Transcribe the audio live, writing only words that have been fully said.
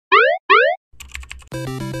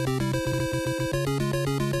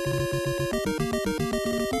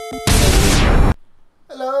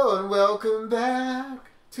Welcome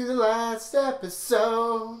back to the last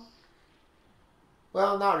episode.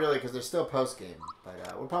 Well, not really, because there's still post-game.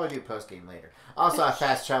 But we'll probably do post-game later. Also, I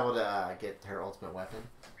fast traveled to get her ultimate weapon.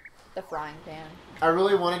 The frying pan. I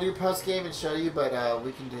really want to do post-game and show you, but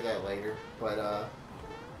we can do that later. But,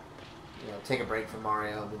 you know, take a break from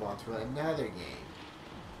Mario and move on to another game.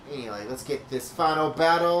 Anyway, let's get this final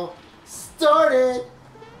battle started!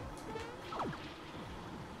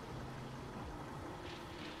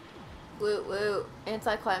 Woo woo.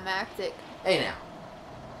 Anticlimactic. Hey now.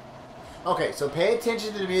 Okay, so pay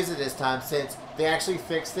attention to the music this time since they actually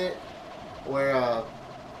fixed it where,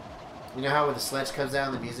 you know how when the sledge comes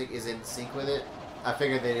down the music is in sync with it? I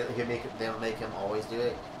figured they'll make him always do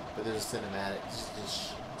it, but there's a cinematic.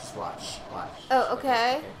 Just watch. Oh,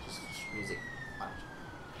 okay. Just music. Watch.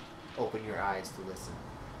 Open your eyes to listen.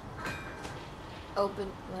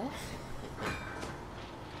 Open what?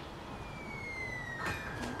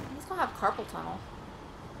 He's gonna have carpal tunnel.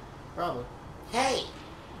 Probably. Hey!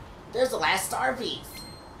 There's the last star piece!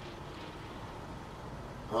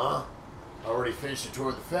 Huh? Already finished the tour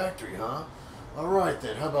of the factory, huh? Alright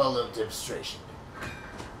then, how about a little demonstration?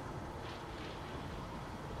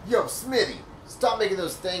 Yo, Smithy! Stop making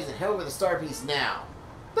those things and head over the star piece now!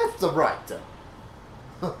 That's the right time!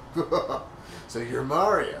 So you're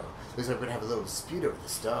Mario. Looks like we're gonna have a little dispute over the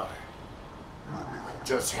star.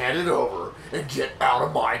 Just hand it over and get out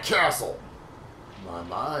of my castle!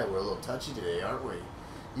 My, we're a little touchy today, aren't we?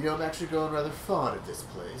 You know, I'm actually growing rather fond of this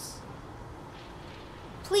place.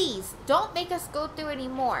 Please, don't make us go through any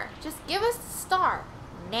more. Just give us the star.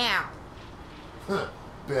 Now. Huh,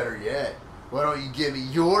 better yet, why don't you give me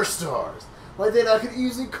your stars? Why then I could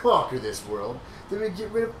easily conquer this world, then we'd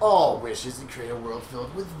get rid of all wishes and create a world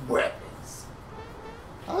filled with weapons.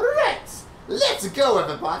 Alright! Let's go,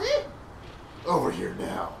 everybody! Over here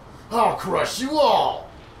now. I'll crush you all!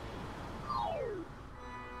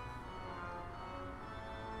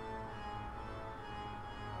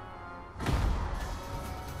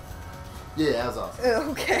 Yeah, that was awesome.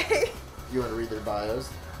 Okay. You want to read their bios?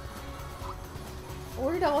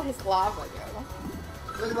 Where'd all his lava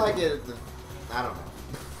go? Looks like it. I don't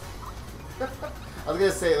know. I was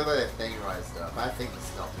gonna say it looked like that thing rise stuff. I think the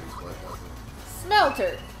smelter is what does it.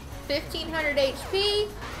 Smelter. 1500 HP.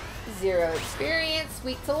 0 experience.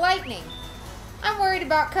 Weak to lightning. I'm worried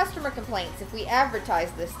about customer complaints if we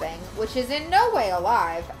advertise this thing, which is in no way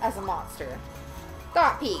alive, as a monster.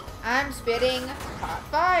 Thought peak. I'm spitting hot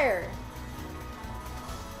fire.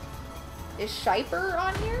 Is Shiper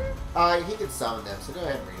on here? He can summon them, so go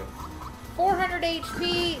ahead and read them. 400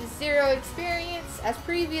 HP, 0 experience. As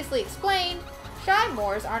previously explained, Shy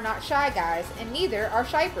Moors are not Shy Guys, and neither are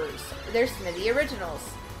Shipers. They're Smithy originals.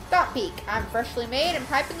 Thought peak. I'm freshly made and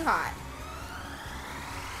piping hot.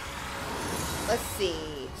 Let's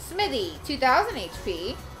see. Smithy, 2000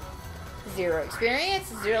 HP, 0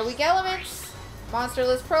 experience, 0 weak elements.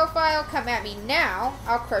 Monsterless profile, come at me now.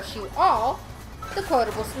 I'll crush you all. The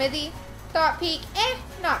quotable Smithy. Thought peak,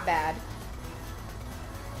 not bad.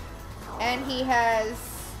 And he has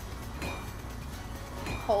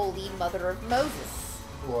Holy Mother of Moses.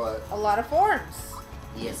 What? A lot of forms.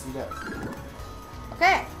 Yes, he does.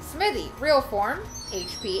 Okay, Smithy, real form,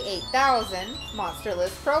 HP 8000,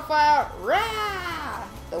 monsterless profile, rah!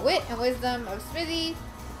 The wit and wisdom of Smithy.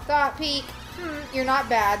 Thought peak, you're not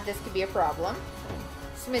bad, this could be a problem.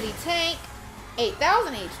 Smithy tank,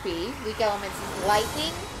 8000 HP, weak elements is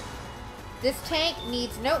lightning. This tank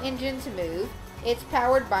needs no engine to move. It's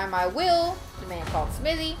powered by my will, the man called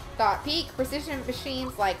Smithy. Thought peak, precision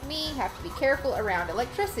machines like me have to be careful around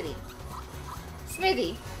electricity.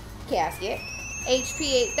 Smithy, casket,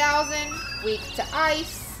 HP 8000, weak to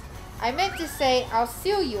ice. I meant to say I'll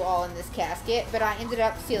seal you all in this casket, but I ended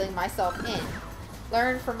up sealing myself in.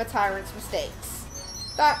 Learn from a tyrant's mistakes.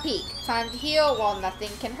 Thought peak, time to heal while nothing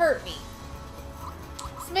can hurt me.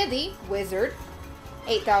 Smithy, wizard,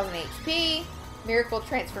 8000 HP, miracle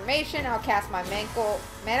transformation, I'll cast my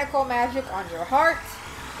maniacal magic on your heart.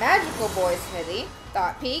 Magical boy Smithy,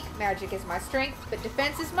 thought peak, magic is my strength, but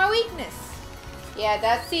defense is my weakness. Yeah,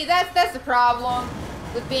 that's the problem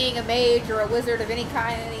with being a mage or a wizard of any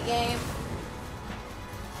kind in any game.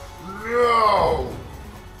 No!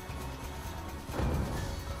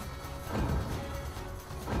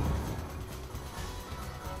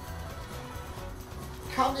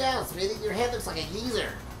 Calm down, Smithy. Your head looks like a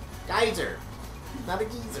geyser. Geyser. Not a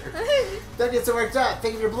geezer. Don't get so worked up.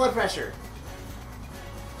 Think of your blood pressure.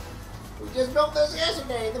 We just built this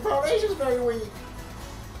yesterday and the foundation's very weak.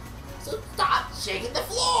 So stop shaking the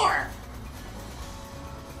floor.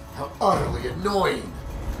 How utterly annoying!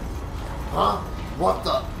 Huh? What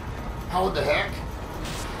the? How in the heck?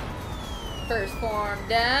 First form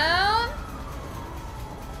down.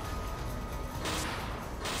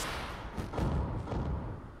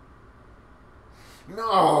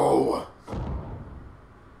 No!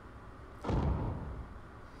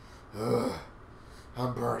 Ugh.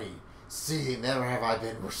 I'm Bernie. See, never have I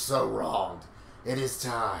been so wronged. It is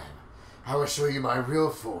time. I will show you my real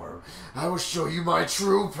form. I will show you my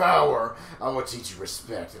true power. I will teach you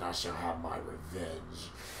respect, and I shall have my revenge.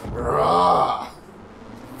 Rah!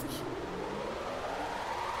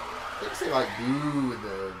 They say like "boo" in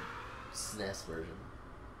the SNES version.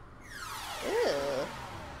 Ew.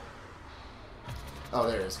 Oh,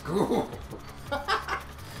 there it is. Cool.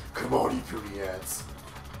 Come on, you puny ants.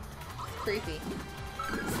 Creepy.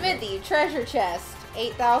 Smithy, treasure chest.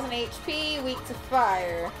 8,000 HP, weak to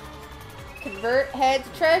fire. Convert head to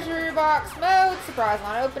treasure box mode. Surprise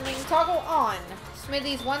on opening. Toggle on.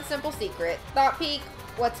 Smithy's one simple secret. Thought peek.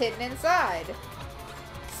 What's hidden inside?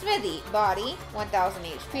 Smithy, body, 1,000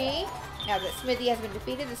 HP. Now that Smithy has been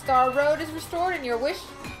defeated, the Star Road is restored and your wish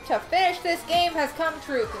to finish this game has come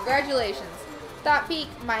true. Congratulations. Thought peek,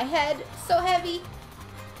 my head, so heavy.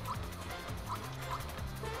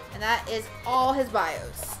 And that is all his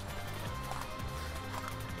bios.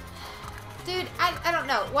 Dude, I don't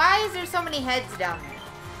know. Why is there so many heads down there?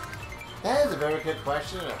 That is a very good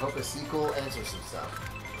question, and I hope a sequel answers some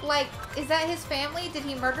stuff. Like, is that his family? Did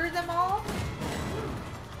he murder them all?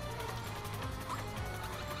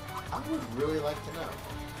 I would really like to know.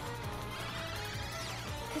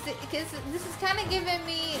 Because this is kind of giving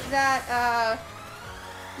me that,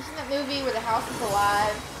 isn't that movie where the house is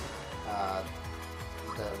alive?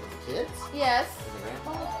 With the kids? Yes. And the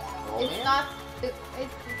grandpa? The old It's man? not,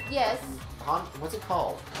 yes. What's it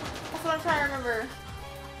called? That's what I'm trying to remember.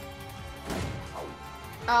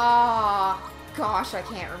 Ah, gosh, I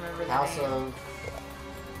can't remember the House name. of...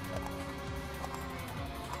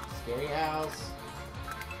 Scary House.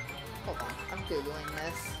 Hold on, I'm Googling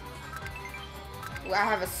this. Ooh, I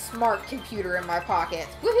have a smart computer in my pocket.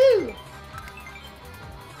 Woohoo!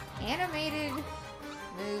 Animated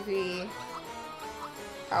movie.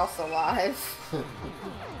 House Alive.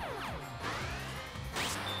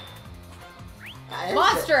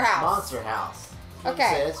 Monster House. Monster House.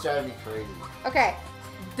 Okay. It's driving me crazy. Okay,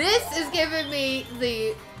 this is giving me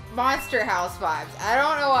the Monster House vibes. I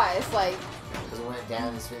don't know why. It's like... Because it went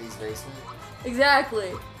down in Smithy's basement.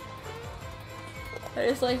 Exactly. And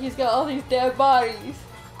it's like he's got all these dead bodies.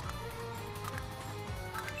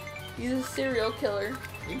 He's a serial killer.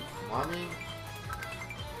 I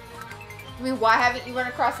mean, why haven't you run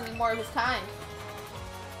across any more of his kind?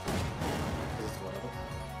 Because it's one of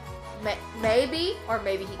them. Maybe, or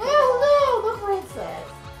maybe he could. Oh no, the princess.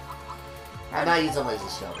 I'm not using Lazy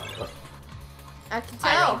Shell, by the way. I can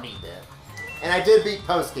I tell. don't need that. And I did beat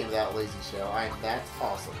post game without Lazy Shell. That's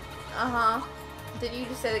awesome. Didn't you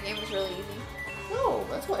just say the game was really easy? No,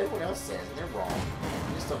 that's what everyone else says, and they're wrong.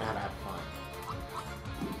 You just don't know how to have fun.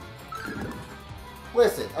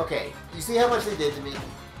 Listen, okay, you see how much they did to me?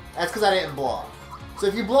 That's because I didn't block. So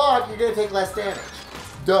if you block, you're going to take less damage.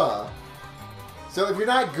 Duh. So if you're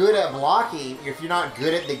not good at blocking, if you're not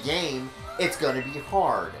good at the game, it's going to be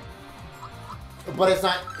hard. But it's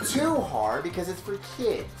not too hard because it's for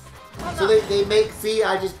kids. Oh, So no. they make, see,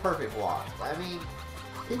 I just perfect blocked. I mean,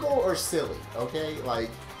 people are silly, okay? Like,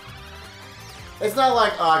 it's not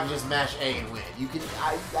like, oh, I can just mash A and win. You can,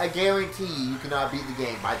 I guarantee you cannot beat the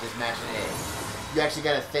game by just mashing A. You actually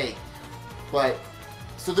gotta think. But,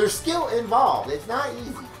 so there's skill involved. It's not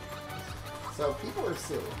easy. So people are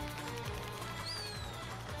silly.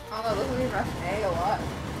 I don't know, look at me rushing A a lot.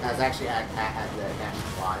 I was actually at the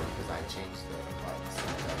National Live because I changed the buttons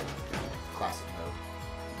to classic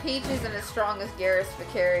mode. Peach isn't as strong as Garrus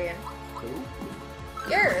Vicarian. Who?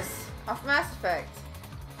 Garrus, off Mass Effect.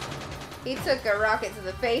 He took a rocket to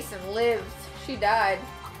the face and lived. She died.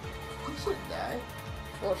 You shouldn't die.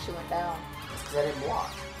 Well, she went down. It's because I didn't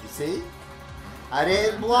block. You see? I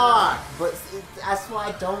didn't block! But that's why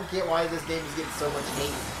I don't get why this game is getting so much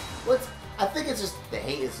hate. I think it's just the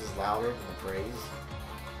hate is just louder than the praise.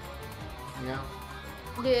 You know?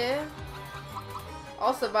 Yeah.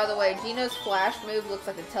 Also, by the way, Gino's flash move looks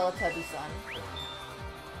like a Teletubby son.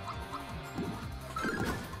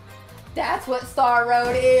 That's what Star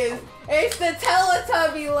Road is! It's the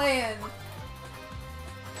Teletubby land!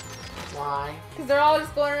 Why? Because they're all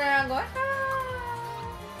just going around going, ah!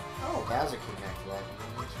 Oh, Bowser came back to life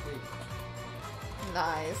in HP.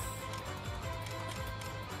 Nice.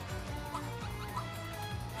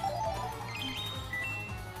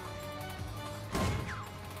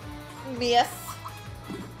 Miss.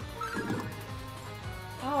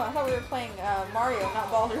 Oh, I thought we were playing Mario,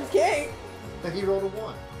 not Baldur's Gate. But he rolled a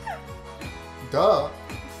 1. Duh.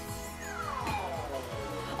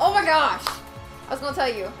 Oh my gosh! I was gonna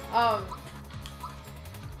tell you.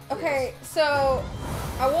 Okay, so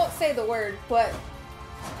I won't say the word, but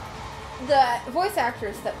the voice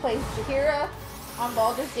actress that plays Jahira on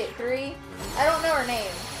Baldur's Gate 3, I don't know her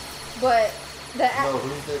name, but the No,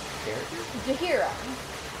 who's the character? Jahira.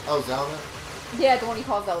 Oh, Zelda? Yeah, the one you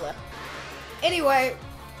call Zelda. Anyway,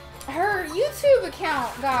 her YouTube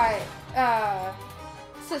account got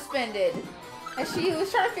suspended, and she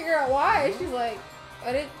was trying to figure out why. She's like,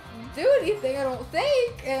 I didn't do anything, I don't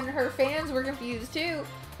think. And her fans were confused too,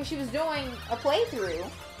 because she was doing a playthrough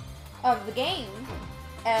of the game,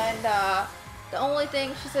 and the only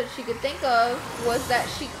thing she said she could think of was that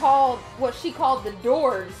she called what she called the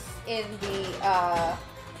doors in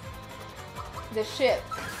the ship,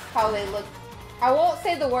 how they look. I won't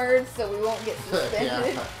say the words so we won't get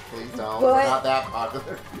suspended. Yeah, please don't. But We're not that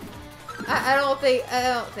popular. I don't think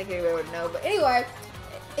anybody would know. But anyway,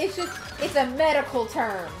 it's a medical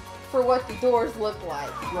term for what the doors look like.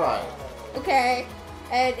 Right. Okay,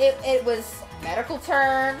 and it was a medical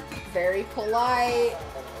term, very polite,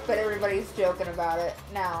 but everybody's joking about it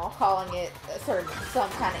now, calling it some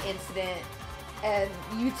kind of incident. And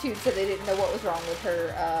YouTube said they didn't know what was wrong with her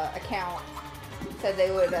account. Said they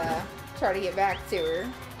would try to get back to her.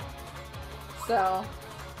 So.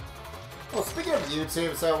 Well, speaking of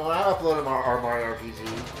YouTube, so when I uploaded our Mario RPG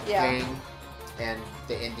thing and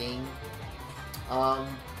the ending, oh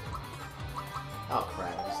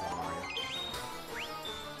crap, I just said Mario.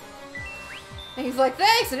 And he's like,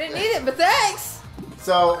 thanks, I didn't need it, but thanks!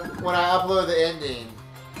 So, when I uploaded the ending,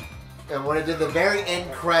 and when I did the very end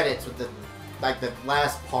credits with the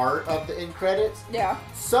last part of the end credits, Yeah.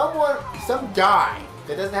 some guy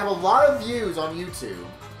that doesn't have a lot of views on YouTube,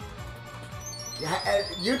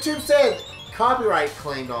 YouTube said copyright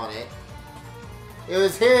claimed on it. It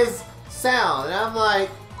was his sound, and I'm like,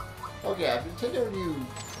 okay, if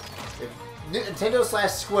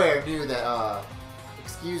Nintendo/Square knew that,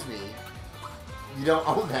 excuse me, you don't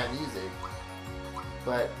own that music,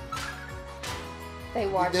 but They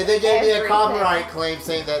watch they gave me a everything. copyright claim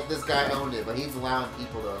saying that this guy owned it, but he's allowing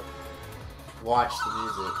people to watch the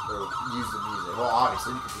music or use the music. Well,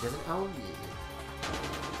 obviously, because he doesn't own music.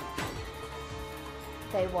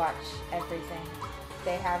 They watch everything.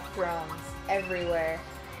 They have drones everywhere.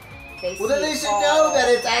 They Well, then see they should all- know that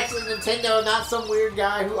it's actually Nintendo, not some weird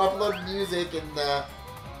guy who uploaded music and, I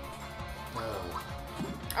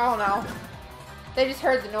don't know. They just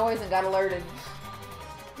heard the noise and got alerted.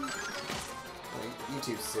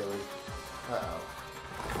 YouTube's silly. Uh-oh.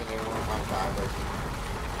 I think everyone might die,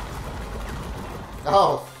 but...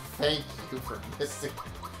 Oh, thank you for missing.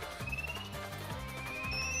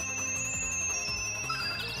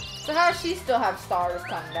 So how does she still have stars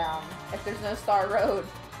come down if there's no Star Road?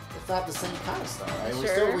 It's not the same kind of star, right?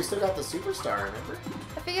 Sure. We still got the superstar, remember?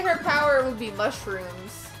 I figured her power would be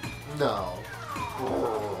mushrooms. No.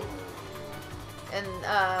 Oh. And,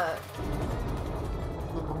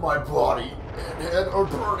 My body and head are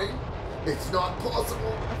burning. It's not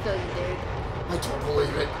possible. I feel you, dude. I don't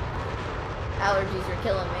believe it. Allergies are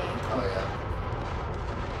killing me. Oh, yeah.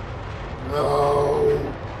 No.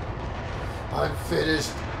 I'm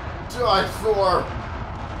finished. Died for.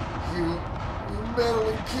 You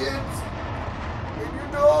meddling kids. And your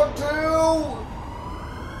dog too.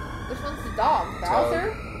 Which one's the dog? Bowser?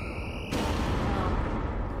 Oh.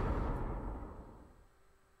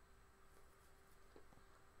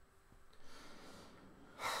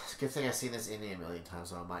 It's a good thing I've seen this ending a million times,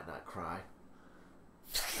 so I might not cry.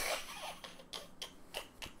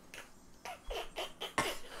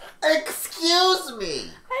 Excuse me!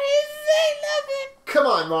 I didn't say nothing! Come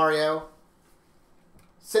on, Mario.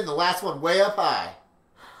 Send the last one way up high.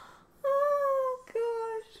 Oh,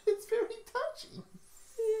 gosh. It's very touching.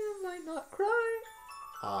 Yeah, I might not cry.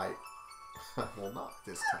 I will not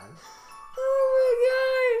this time.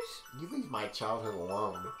 Oh my You leave my childhood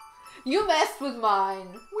alone. gosh. You messed with mine.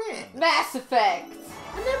 When? Mass Effect.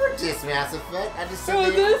 I never dissed Mass Effect. I just said Oh,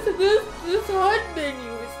 that this HUD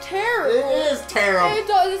menu is terrible. it is terrible. And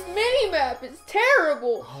this mini map is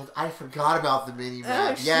terrible. Oh, I forgot about the mini Oh,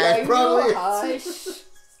 map. shut Yeah, it probably your hush. is.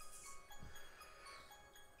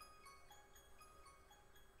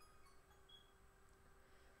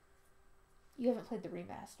 You haven't played the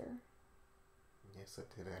remaster. Yes, I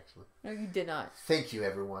did actually. No, you did not. Thank you,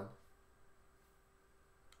 everyone.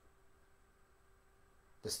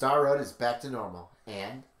 The Star Road is back to normal,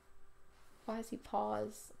 and Why does he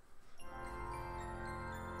pause?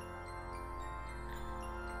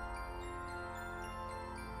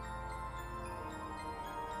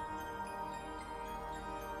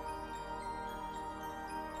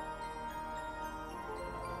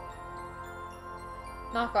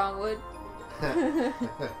 Knock on wood.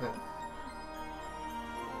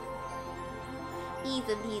 He's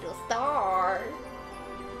a little star.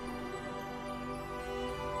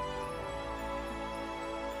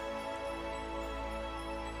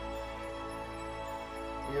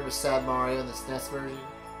 You remember Sad Mario in the SNES version?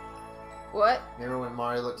 What? Remember when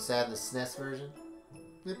Mario looked sad in the SNES version?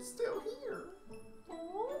 It's still here.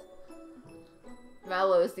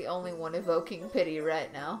 Mallow is the only one evoking pity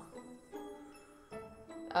right now.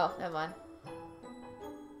 Oh, never mind.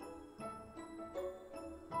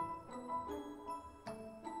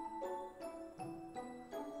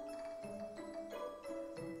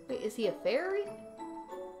 Wait, is he a fairy?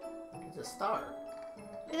 It's a star.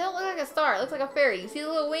 It don't look like a star. It looks like a fairy. You see the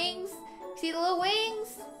little wings? You see the little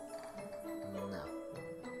wings? No.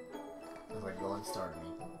 Looks like a glowing star to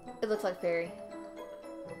me. It looks like fairy.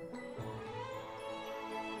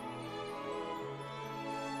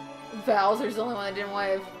 Bowser's the only one that didn't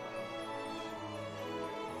wave.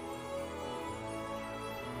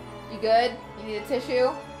 You good? You need a tissue?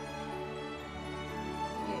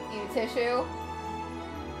 You need a tissue?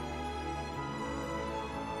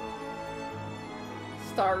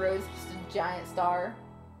 Star Road's just a giant star.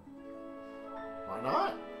 Why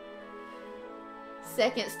not?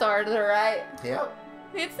 Second star to the right. Yep.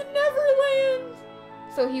 It's Neverland!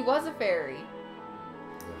 So he was a fairy.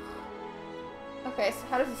 Okay, so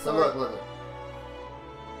how does the So sword... look.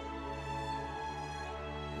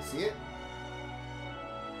 You see it?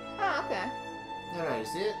 Oh, okay. No, you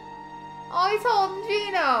see it? Oh, he's holding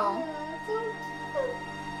Gino!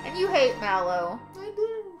 And you hate Mallow. I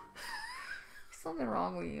do. Something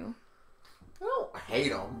wrong with you. I don't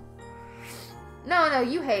hate him. No,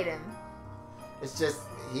 you hate him. It's just,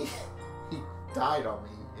 he died on me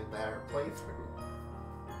in that playthrough.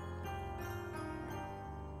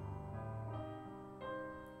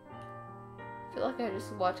 I feel like I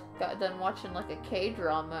just got done watching like a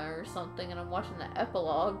K-drama or something and I'm watching the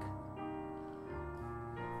epilogue.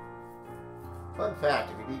 Fun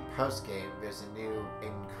fact, if you beat post-game, there's a new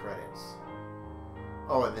end credits.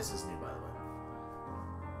 Oh, and this is new, by the way.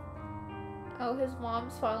 Oh, his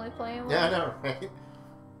mom's finally playing with Yeah, I him? know, right?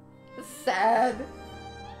 It's sad.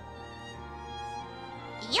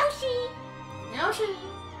 Yoshi! Yoshi!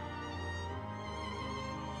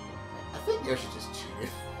 I think Yoshi just cheated.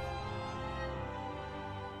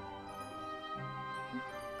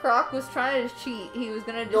 Croc was trying to cheat. He was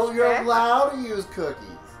gonna No, distract. you're allowed to use cookies.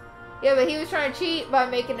 Yeah, but he was trying to cheat by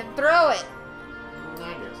making him throw it.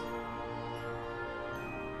 I guess.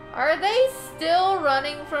 Are they still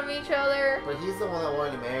running from each other? But he's the one that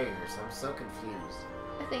wanted to marry her, so I'm so confused.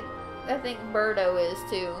 I think Birdo is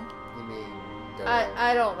too. You mean Dodo?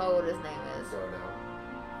 I don't know what his name is. Dodo.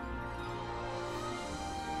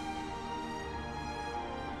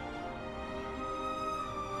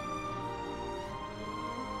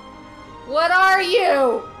 What are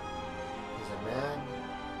you? He's a man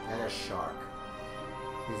and a shark.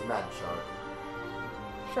 He's a mad shark.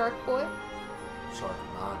 Shark boy? Shark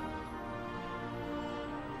man.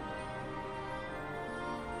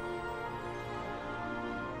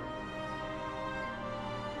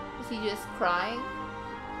 Is he just crying?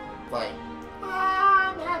 Like,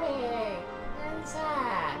 I'm happy and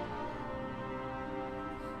sad.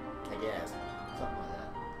 I guess. Something like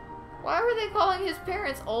that. Why were they calling his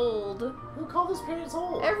parents old? Who called his parents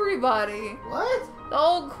old? Everybody. What? The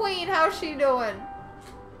old queen, how's she doing?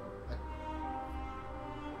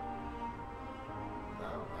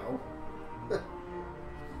 I don't know.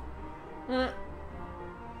 Hmm.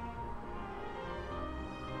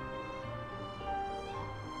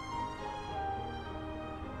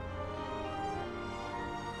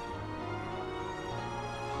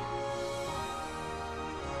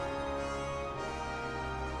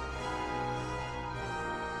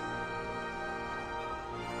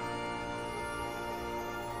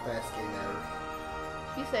 Best game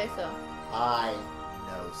ever. You say so. I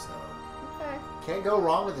know so. Okay. Can't go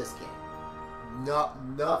wrong with this game.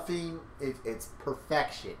 Nothing. It's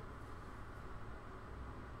perfection.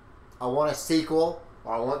 I want a sequel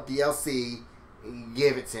or I want DLC.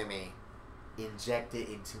 Give it to me. Inject it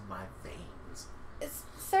into my veins.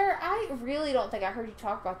 Sir, I really don't think I heard you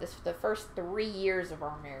talk about this for the first 3 years of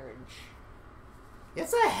our marriage.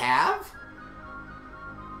 Yes, I have.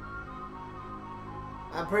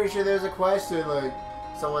 I'm pretty sure there's a question like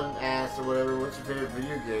someone asked or whatever. What's your favorite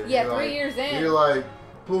video game? Yeah, You're 3 like- years in. You're like,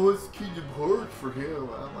 well, what's Kingdom Hearts for him?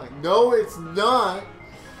 I'm like, no, it's not.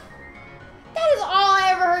 That is all I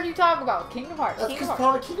ever heard you talk about. Kingdom Hearts. That's Kingdom because Hearts.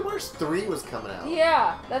 probably Kingdom Hearts 3 was coming out.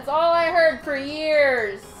 Yeah, that's all I heard for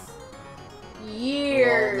years.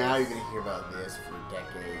 Years. Well, now you're gonna hear about this for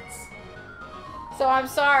decades. So I'm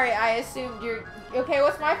sorry, I assumed you're... Okay,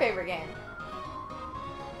 what's my favorite game?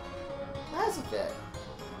 Mass Effect.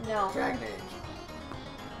 No. Dragon Age.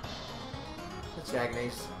 What's Dragon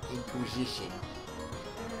Age? Inquisition.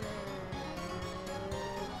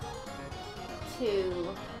 2. Isn't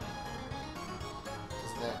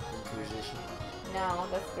that Inquisition? No,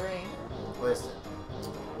 that's 3. Listen,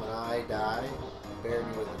 when I die, bury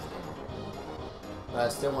me with a thing. But I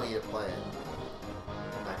still want you to play it.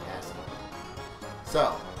 In my castle.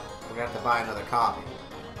 So, we're gonna have to buy another copy.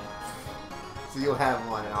 So you'll have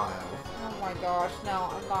one and I'll have one. Oh my gosh, no,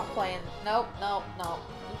 I'm not playing. Nope, nope, nope.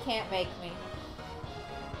 You can't make me.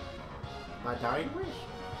 My dying wish?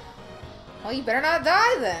 Well, you better not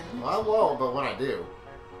die then. Well, I won't, but when I do.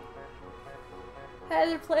 I had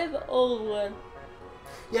to play the old one.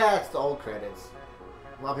 Yeah, it's the old credits.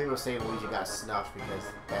 A lot of people are saying Luigi got snuffed because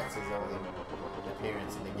that's his only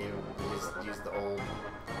appearance in the game. He just used the old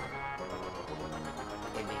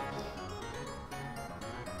ending.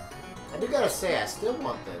 I do gotta say, I still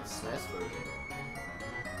want the SNES version.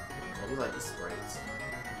 I do like the sprites.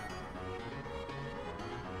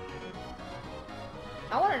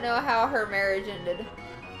 I want to know how her marriage ended.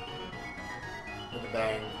 With a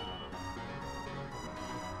bang.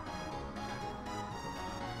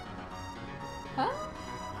 Huh?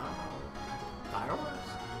 I don't know. Fireworks?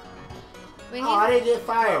 I mean, Oh, I didn't get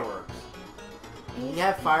fireworks. You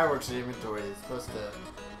have fireworks in inventory. It's supposed to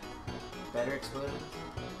better explosions.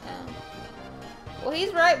 Oh. Well,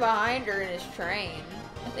 he's right behind her in his train.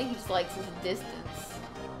 I think he just likes his distance.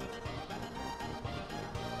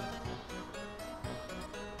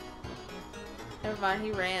 Never mind,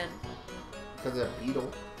 he ran. Because of a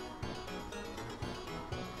beetle.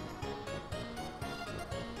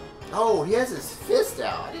 Oh, he has his fist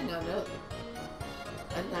out. I did not know that.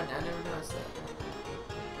 I never noticed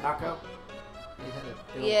that. Taco? He had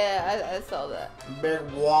a big, Yeah, I saw that. big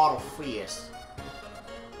wad of fist.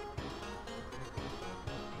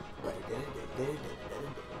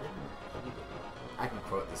 I can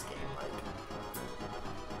quote this game like.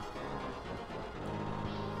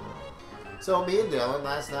 So me and Dylan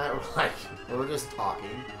last night we were just talking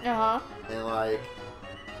Uh-huh. and like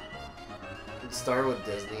it started with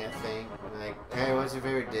Disney, I think. We're like, hey, what's your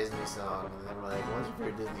favorite Disney song? And then we're like, what's your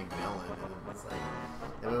favorite Disney villain? And then it's like,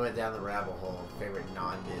 then we went down the rabbit hole of favorite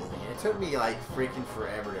non-Disney. And it took me like freaking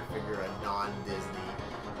forever to figure a non-Disney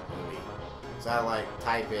movie. So I like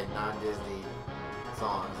type in non-Disney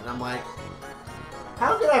songs, and I'm like,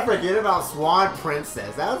 how could I forget about Swan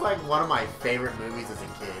Princess? That was like one of my favorite movies as a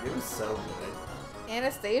kid. It was so good.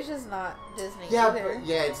 Anastasia's not Disney Yeah, either. but,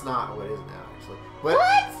 yeah, it's not what it is now actually. But,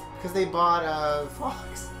 What? because they bought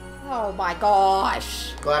Fox. Oh my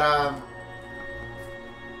gosh. But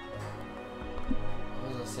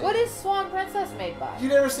What is Swan Princess made by? You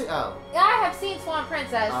never see? Oh, I have seen Swan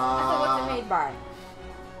Princess. I said, what's it made by? is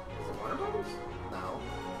it Warner Brothers? No.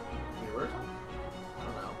 The original? I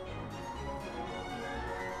don't know.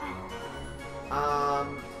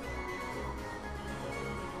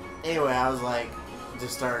 Anyway, I was like,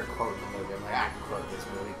 just started quoting the movie. I'm like, I can quote this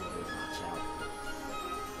movie because it's not shout.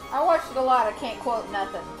 I watched it a lot. I can't quote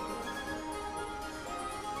nothing.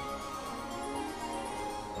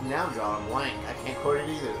 Now I'm drawing a blank. I can't quote it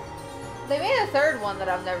either. They made a third one that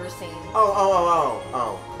I've never seen.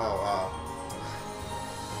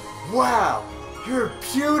 Wow, you're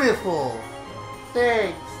beautiful.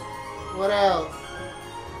 Thanks. What else?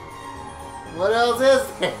 What else is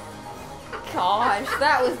there? Gosh,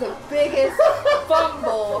 that was the biggest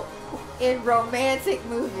fumble in romantic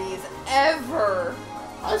movies ever.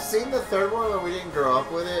 I've seen the third one, but we didn't grow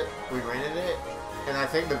up with it. We rented it, and I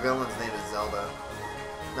think the villain's name is Zelda.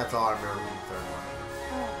 That's all I remember from the third one.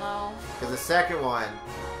 I don't know. Because the second one,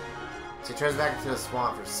 she turns back into a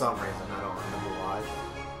swan for some reason. I don't remember why.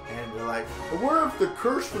 And they're like, what if the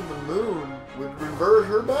curse from the moon would revert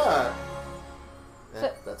her back?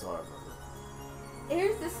 That's all I remember.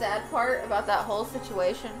 Here's the sad part about that whole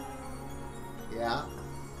situation. Yeah?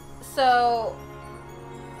 So,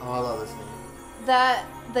 Oh, I love this game. that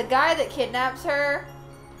the guy that kidnaps her,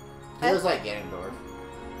 He was like Ganondorf.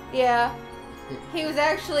 yeah, he was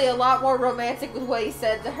actually a lot more romantic with what he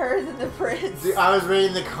said to her than the prince. Dude, I was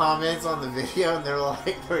reading the comments on the video, and they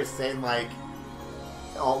were saying like,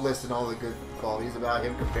 listing all the good qualities about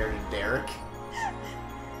him compared to Derek.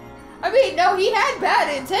 I mean, no, he had bad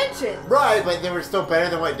intentions. Right, but they were still better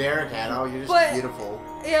than what Derek had. Oh, you're just beautiful.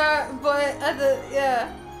 Yeah, but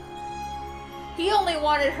he only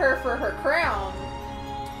wanted her for her crown.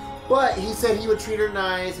 But he said he would treat her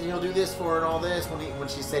nice, and he'll do this for her and all this when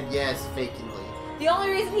she said yes, fakingly. The only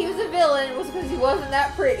reason he was a villain was because he wasn't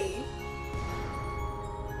that pretty.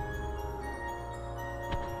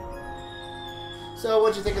 So,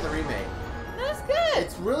 what'd you think of the remake? That's good.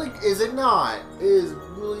 It's really, is it not? It is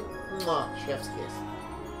really, chef's kiss.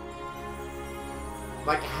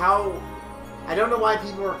 Like how, I don't know why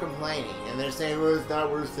people are complaining and they're saying, well, it's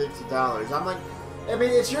not worth $60. I'm like, I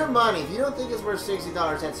mean, it's your money. If you don't think it's worth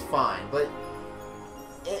 $60, that's fine. But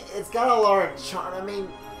it's got a lot of charm. I mean,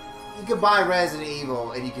 you could buy Resident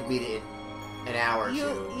Evil and you could beat it in an hour or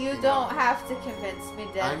two. You don't have to convince me,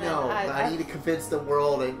 Devin. I know. I need to convince the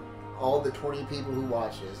world and all the 20 people who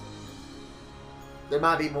watch this. There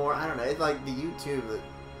might be more. I don't know. It's like the YouTube.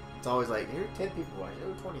 It's always like, here 10 people watch.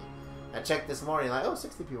 Oh, 20. I checked this morning, like, oh,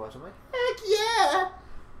 60 people watch. I'm like, heck yeah!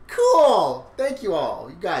 Cool! Thank you all.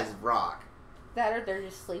 You guys rock. That or they're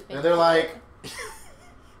just sleeping. And they're like,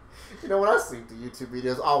 you know, when I sleep to YouTube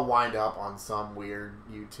videos, I'll wind up on some weird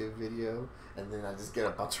YouTube video, and then I just get a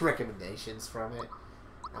bunch of recommendations from it.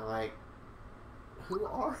 I'm like, who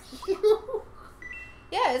are you?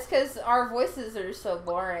 Yeah, it's because our voices are so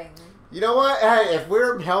boring. You know what? Hey, if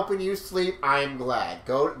we're helping you sleep, I'm glad.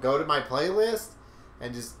 Go to my playlist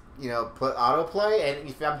and just, you know, put autoplay, and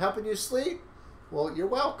if I'm helping you sleep, well, you're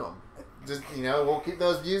welcome. Just, you know, we'll keep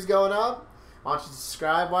those views going up. Why don't you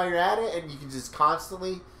subscribe while you're at it, and you can just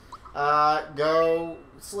constantly go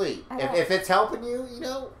sleep. If it's helping you, you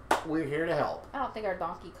know, we're here to help. I don't think our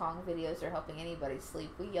Donkey Kong videos are helping anybody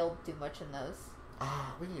sleep. We yelled too much in those.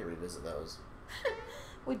 Ah, we need to revisit those.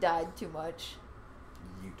 We died too much.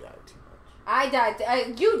 You died too much. I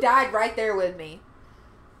died. You died right there with me.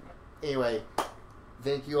 Anyway,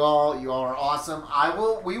 thank you all. You all are awesome.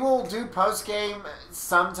 We will do post game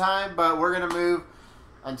sometime, but we're gonna move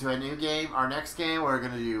into a new game. Our next game, we're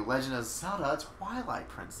gonna do Legend of Zelda Twilight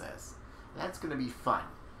Princess. That's gonna be fun.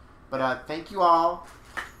 But thank you all.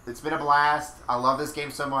 It's been a blast. I love this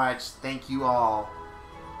game so much. Thank you all.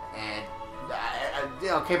 And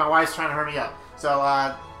okay, my wife's trying to hurry me up.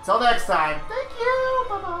 So till next time. Thank you.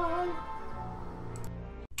 Bye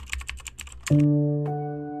bye.